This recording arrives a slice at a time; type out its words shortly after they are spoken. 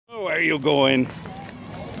are you going?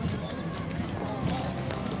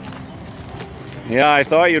 Yeah, I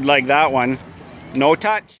thought you'd like that one. No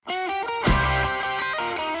touch.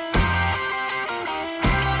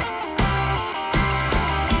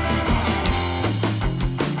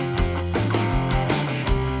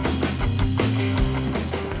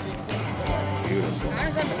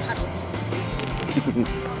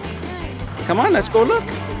 Come on, let's go look.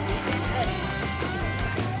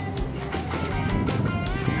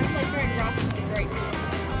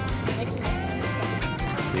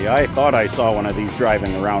 See, I thought I saw one of these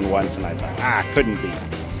driving around once and I thought, couldn't be.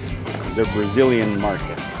 It's a Brazilian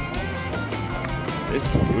market. This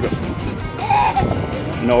is beautiful.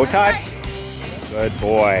 No touch. Good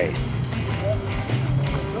boy.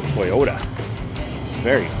 Toyota.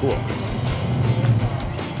 Very cool.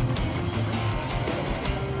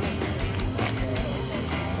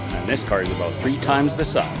 And this car is about 3 times the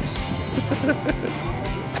size.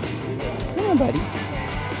 Come on, buddy.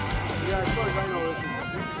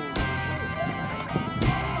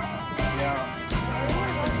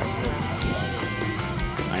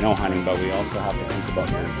 I know, honey, but we also have to think about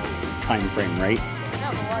your time frame, right?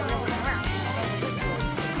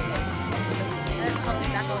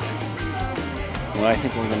 Well, I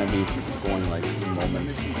think we're going to be going like in a moment,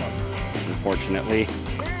 unfortunately.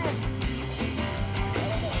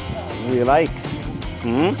 What do you like?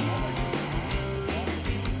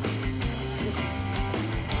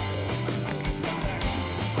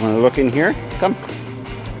 Want to look in here? Come.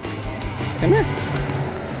 Come here.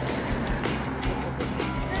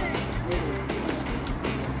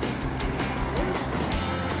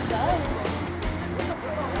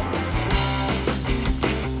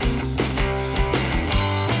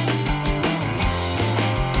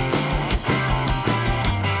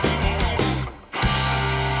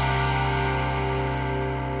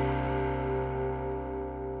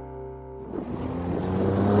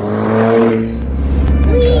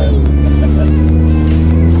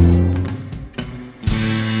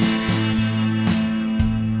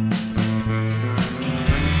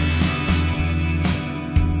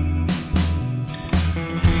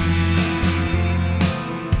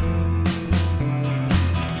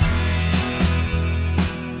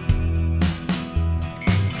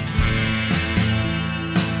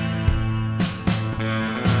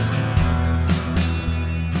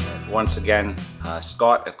 Once again,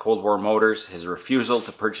 Scott at Cold War Motors, his refusal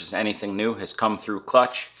to purchase anything new has come through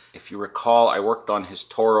clutch. If you recall, I worked on his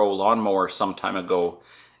Toro lawnmower some time ago,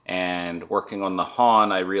 and working on the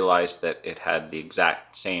Hahn, I realized that it had the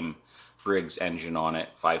exact same Briggs engine on it,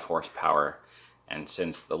 5 horsepower. And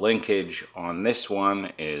since the linkage on this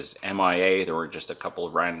one is MIA, there were just a couple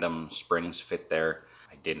of random springs fit there.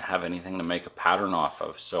 I didn't have anything to make a pattern off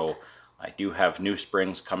of, so I do have new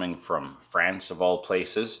springs coming from France of all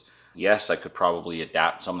places. Yes, I could probably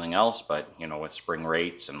adapt something else, but you know, with spring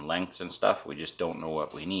rates and lengths and stuff, we just don't know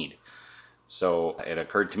what we need. So it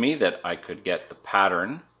occurred to me that I could get the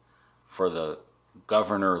pattern for the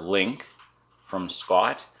Governor link from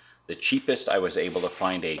Scott. The cheapest I was able to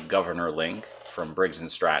find a Governor link from Briggs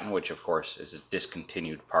 & Stratton, which of course is a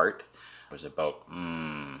discontinued part. It was about,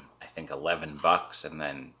 I think 11 bucks and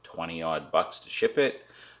then 20 odd bucks to ship it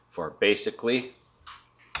for basically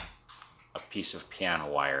a piece of piano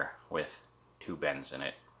wire with 2 bends in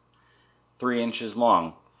it. 3 inches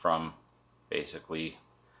long from basically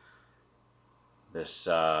this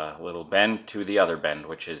little bend to the other bend,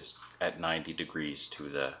 which is at 90 degrees to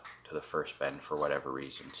the first bend for whatever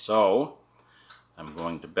reason. So I'm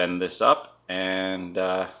going to bend this up and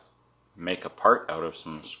make a part out of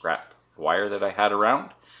some scrap wire that I had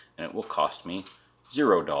around, and it will cost me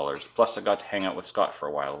 $0. Plus I got to hang out with Scott for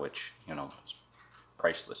a while, which, you know, it's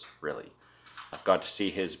priceless, really. I've got to see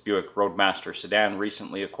his Buick Roadmaster sedan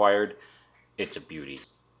recently acquired. It's a beauty.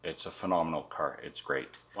 It's a phenomenal car. It's great.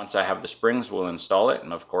 Once I have the springs, we'll install it,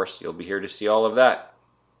 and of course you'll be here to see all of that.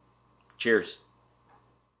 Cheers.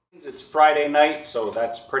 It's Friday night, so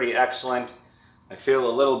that's pretty excellent. I feel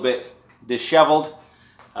a little bit disheveled.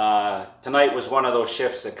 Tonight was one of those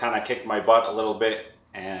shifts that kind of kicked my butt a little bit,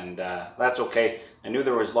 and that's okay. I knew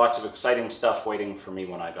there was lots of exciting stuff waiting for me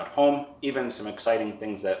when I got home, even some exciting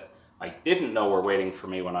things that I didn't know were waiting for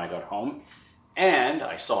me when I got home. And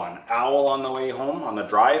I saw an owl on the way home on the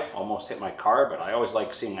drive, almost hit my car, but I always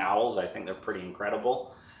like seeing owls. I think they're pretty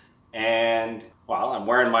incredible. And well, I'm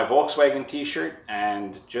wearing my Volkswagen t-shirt,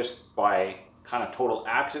 and just by kind of total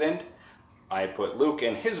accident, I put Luke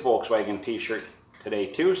in his Volkswagen t-shirt today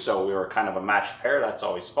too, so we were kind of a matched pair. That's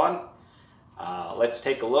always fun. Let's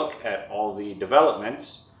take a look at all the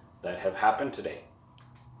developments that have happened today.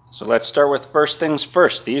 So let's start with first things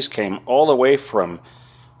first. These came all the way from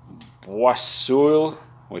Boisseul,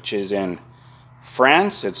 which is in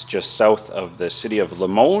France. It's just south of the city of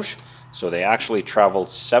Limoges. So they actually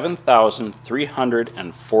traveled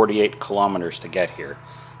 7,348 kilometers to get here.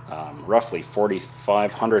 Roughly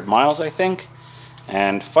 4,500 miles, I think.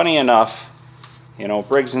 And funny enough, you know,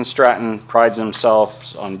 Briggs & Stratton prides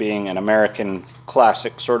themselves on being an American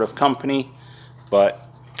classic sort of company, but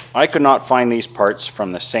I could not find these parts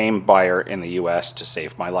from the same buyer in the US to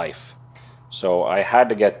save my life. So I had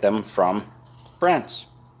to get them from France.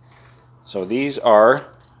 So these are,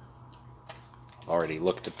 I've already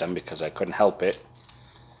looked at them because I couldn't help it.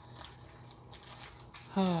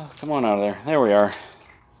 Oh, come on out of there. There we are.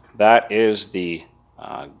 That is the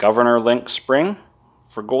Governor Link spring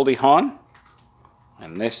for Goldie Hahn.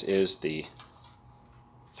 And this is the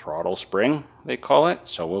throttle spring, they call it.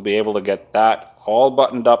 So we'll be able to get that all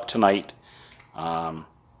buttoned up tonight.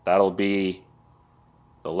 That'll be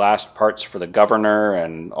the last parts for the governor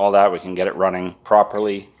and all that. We can get it running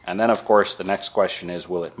properly. And then, of course, the next question is,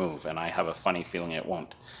 will it move? And I have a funny feeling it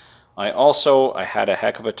won't. I had a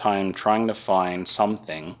heck of a time trying to find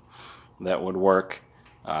something that would work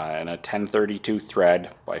in a 1032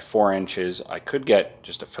 thread by 4 inches. I could get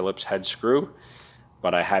just a Phillips head screw,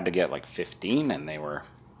 but I had to get like 15, and they were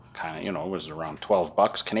kind of, you know, it was around 12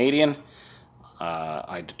 bucks Canadian.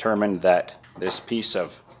 I determined that this piece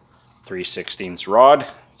of 3/16 rod,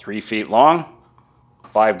 3 feet long,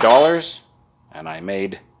 $5, and I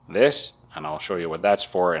made this, and I'll show you what that's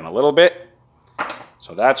for in a little bit.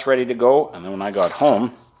 So that's ready to go. And then when I got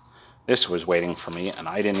home, this was waiting for me, and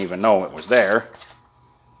I didn't even know it was there.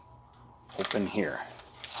 Open here.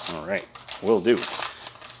 All right, will do.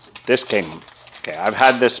 This came, okay, I've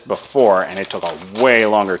had this before, and it took a way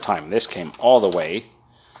longer time. This came all the way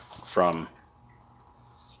from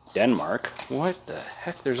Denmark. What the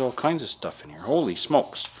heck? There's all kinds of stuff in here. Holy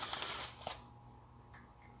smokes.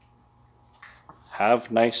 Have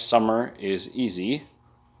nice summer is easy.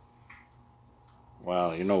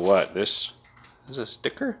 Well, you know what? This is a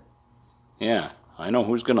sticker? Yeah, I know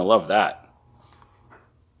who's gonna love that.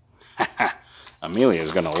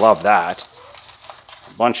 Amelia's gonna love that.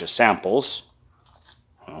 A bunch of samples.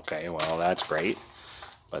 Okay, well, that's great.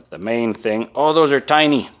 But the main thing, oh, those are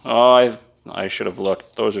tiny. Oh, I should have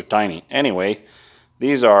looked. Those are tiny. Anyway,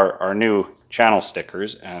 these are our new channel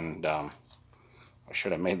stickers, and I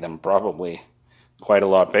should have made them probably quite a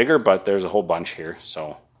lot bigger, but there's a whole bunch here.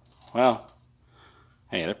 So, well,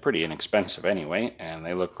 hey, they're pretty inexpensive anyway, and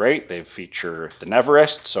they look great. They feature the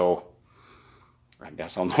Neverest, so I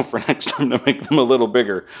guess I'll know for next time to make them a little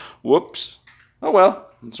bigger. Whoops. Oh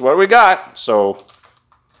well, that's what we got. So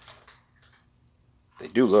they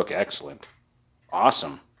do look excellent.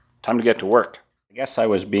 Awesome. Time to get to work. I guess I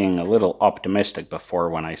was being a little optimistic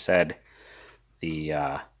before when I said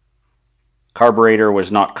the carburetor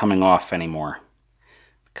was not coming off anymore.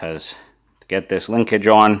 Because to get this linkage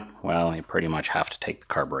on, well, you pretty much have to take the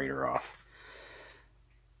carburetor off.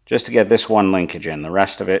 Just to get this one linkage in. The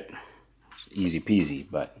rest of it, easy peasy,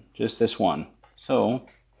 but just this one. So,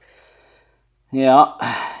 yeah,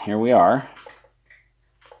 here we are.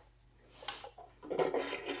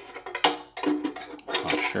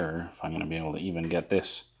 Not sure if I'm going to be able to even get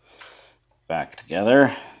this back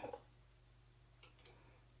together.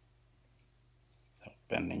 So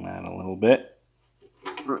bending that a little bit.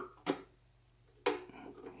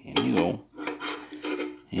 In you go.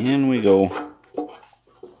 In we go.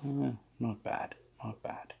 Not bad, not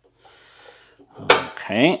bad.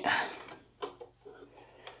 Okay.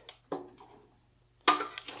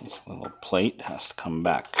 This little plate has to come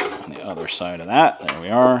back on the other side of that. There we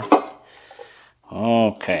are.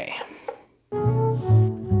 Okay.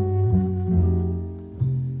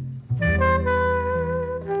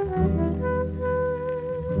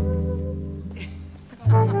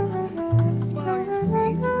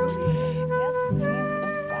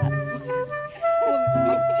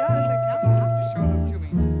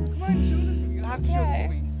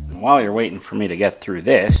 While you're waiting for me to get through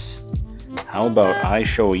this, how about I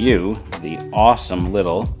show you the awesome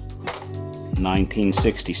little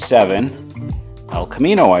 1967 El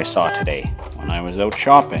Camino I saw today when I was out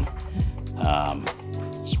shopping.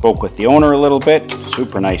 Spoke with the owner a little bit,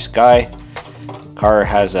 super nice guy. The car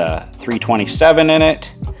has a 327 in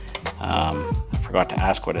it. I forgot to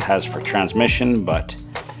ask what it has for transmission, but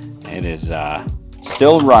it is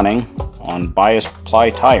still running on bias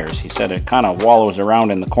ply tires. He said it kind of wallows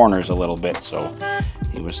around in the corners a little bit, so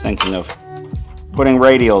he was thinking of putting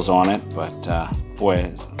radials on it, but boy,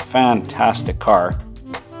 it's a fantastic car.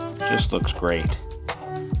 Just looks great.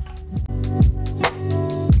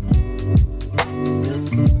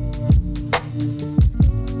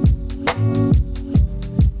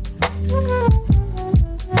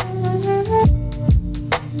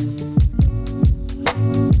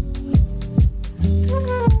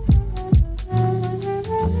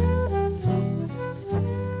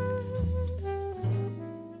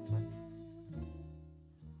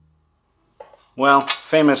 Well,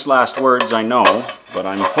 famous last words, I know, but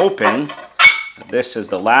I'm hoping that this is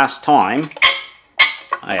the last time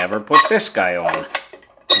I ever put this guy on,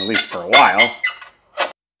 at least for a while.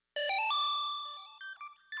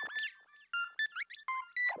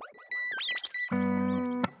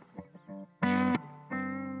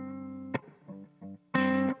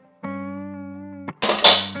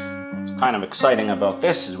 What's kind of exciting about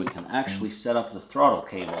this is we can actually set up the throttle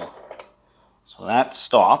cable. So that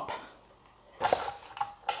stop. So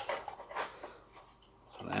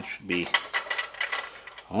that should be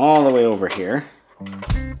all the way over here.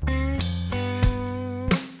 That's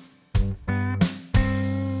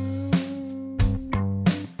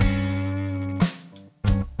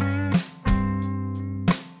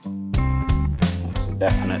a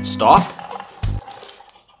definite stop.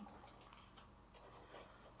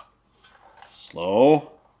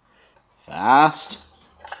 Slow, fast,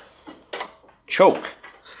 choke.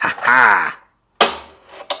 Ha ha!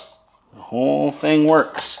 The whole thing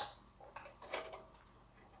works.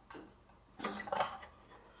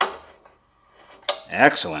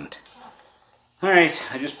 Excellent. Alright,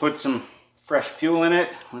 I just put some fresh fuel in it.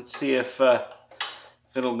 Let's see if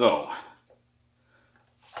it'll go.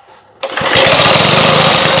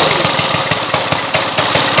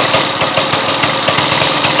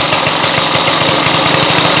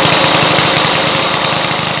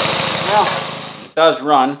 Well, it does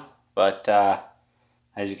run, but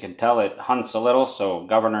as you can tell, it hunts a little, so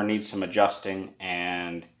governor needs some adjusting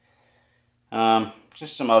and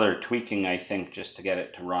just some other tweaking, I think, just to get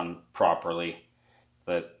it to run properly,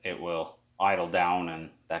 that it will idle down and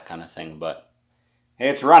that kind of thing. But hey,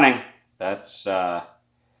 it's running. That's a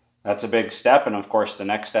big step, and of course the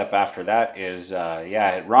next step after that is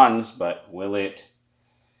yeah, it runs, but will it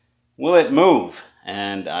move?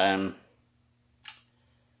 And I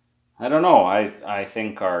don't know. I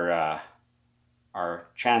think our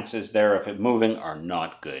chances there of it moving are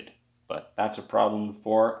not good, but that's a problem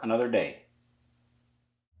for another day.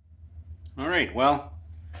 All right, well,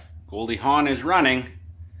 Goldie Hahn is running.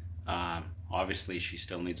 Obviously, she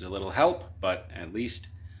still needs a little help, but at least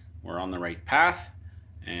we're on the right path.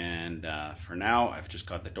 And for now, I've just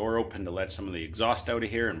got the door open to let some of the exhaust out of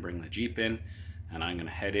here and bring the Jeep in. And I'm going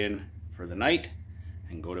to head in for the night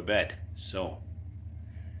and go to bed. So,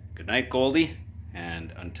 good night, Goldie.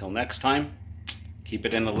 And until next time, keep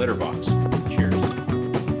it in the litter box. Cheers.